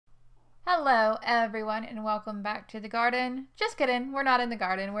Hello everyone and welcome back to the garden. Just kidding, we're not in the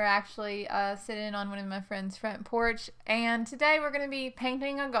garden. We're actually sitting on one of my friend's front porch, and today we're going to be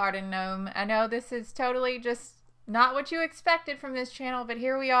painting a garden gnome. I know this is totally just not what you expected from this channel, but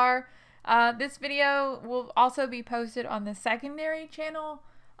here we are. This video will also be posted on the secondary channel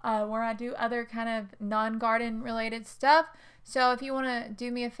where I do other kind of non-garden related stuff. So if you want to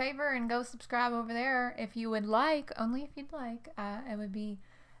do me a favor and go subscribe over there if you would like, only if you'd like, it would be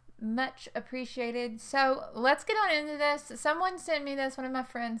much appreciated. So let's get on into this. Someone sent me this, one of my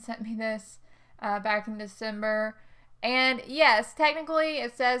friends sent me this back in December, and yes, technically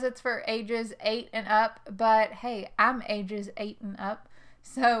it says it's for ages 8 and up, but hey, I'm ages 8 and up,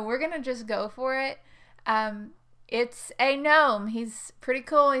 so we're gonna just go for it. It's a gnome. He's pretty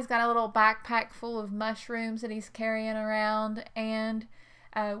cool. He's got a little backpack full of mushrooms that he's carrying around, and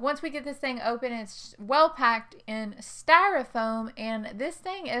once we get this thing open, it's well packed in styrofoam, and this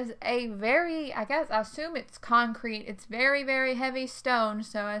thing is a very, I assume it's concrete. It's very, very heavy stone,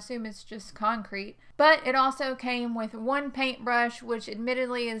 so I assume it's just concrete. But it also came with one paintbrush, which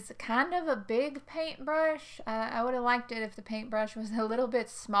admittedly is kind of a big paintbrush. I would have liked it if the paintbrush was a little bit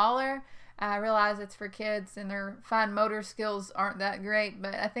smaller. I realize it's for kids and their fine motor skills aren't that great,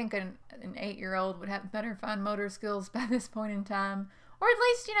 but I think an 8-year-old would have better fine motor skills by this point in time. Or at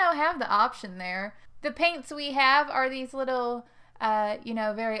least, you know, have the option there. The paints we have are these little,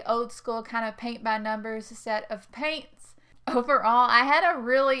 very old school kind of paint by numbers set of paints. Overall, I had a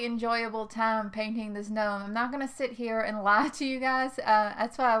really enjoyable time painting this gnome. I'm not going to sit here and lie to you guys.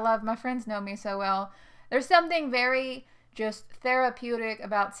 That's why I love, my friends know me so well. There's something very just therapeutic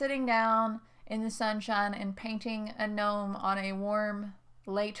about sitting down in the sunshine and painting a gnome on a warm,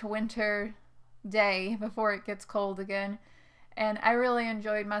 late winter day before it gets cold again. And I really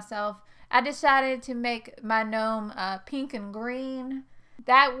enjoyed myself. I decided to make my gnome pink and green.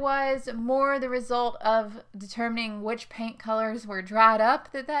 That was more the result of determining which paint colors were dried up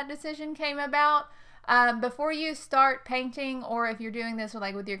that decision came about. Before you start painting, or if you're doing this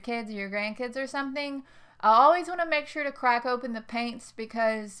with your kids or your grandkids or something, I always want to make sure to crack open the paints,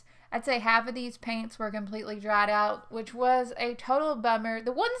 because I'd say half of these paints were completely dried out, which was a total bummer.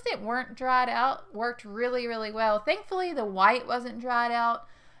 The ones that weren't dried out worked really, really well. Thankfully, the white wasn't dried out.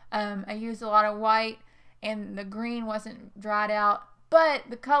 I used a lot of white, and the green wasn't dried out. But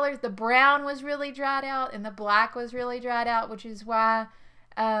the colors, the brown was really dried out, and the black was really dried out, which is why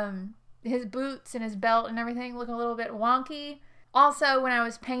his boots and his belt and everything look a little bit wonky. Also, when I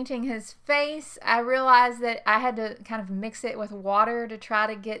was painting his face, I realized that I had to kind of mix it with water to try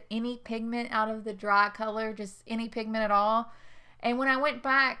to get any pigment out of the dry color, just any pigment at all. And when I went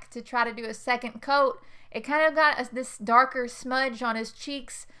back to try to do a second coat, it kind of got this darker smudge on his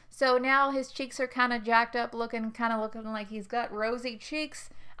cheeks. So now his cheeks are kind of jacked up, looking like he's got rosy cheeks.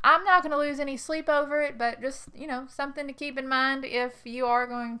 I'm not going to lose any sleep over it, but just, something to keep in mind if you are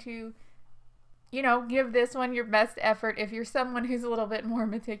going to give this one your best effort. If you're someone who's a little bit more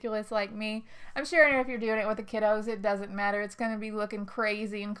meticulous like me, I'm sure if you're doing it with the kiddos, it doesn't matter. It's going to be looking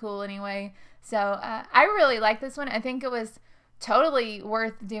crazy and cool anyway. So I really like this one. I think it was totally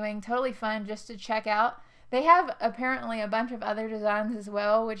worth doing, totally fun just to check out. They have apparently a bunch of other designs as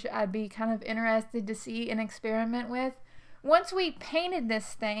well, which I'd be kind of interested to see and experiment with. Once we painted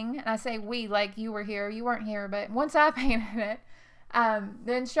this thing, and I say we like you were here, you weren't here, but once I painted it,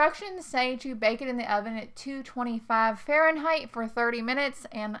 the instructions say to bake it in the oven at 225 Fahrenheit for 30 minutes,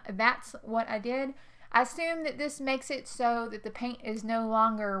 and that's what I did. I assume that this makes it so that the paint is no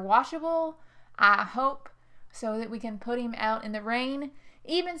longer washable, I hope, so that we can put him out in the rain.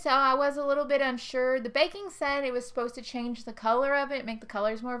 Even so, I was a little bit unsure. The baking said it was supposed to change the color of it, make the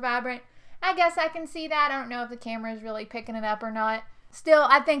colors more vibrant. I guess I can see that. I don't know if the camera is really picking it up or not. Still,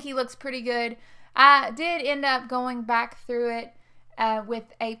 I think he looks pretty good. I did end up going back through it with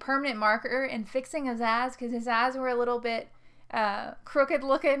a permanent marker and fixing his eyes, because his eyes were a little bit crooked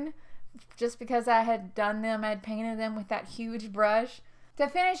looking, just because I had done them, I'd painted them with that huge brush. To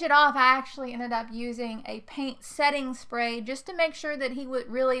finish it off, I actually ended up using a paint setting spray just to make sure that he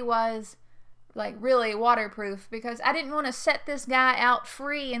really was really waterproof, because I didn't want to set this guy out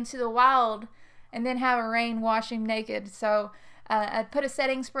free into the wild and then have a rain wash him naked. So I put a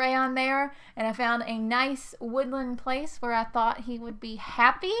setting spray on there, and I found a nice woodland place where I thought he would be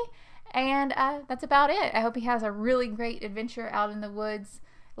happy, and that's about it. I hope he has a really great adventure out in the woods,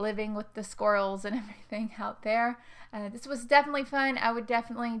 living with the squirrels and everything out there. This was definitely fun. I would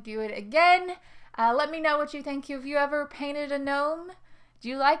definitely do it again. Let me know what you think. Have you ever painted a gnome? Do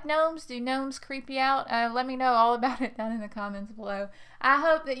you like gnomes? Do gnomes creep you out? Let me know all about it down in the comments below. I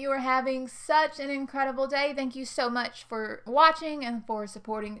hope that you are having such an incredible day. Thank you so much for watching and for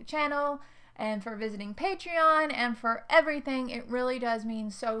supporting the channel and for visiting Patreon and for everything. It really does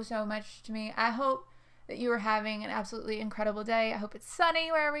mean so much to me. I hope that you are having an absolutely incredible day. I hope it's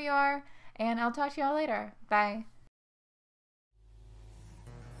sunny wherever you are, and I'll talk to y'all later. Bye.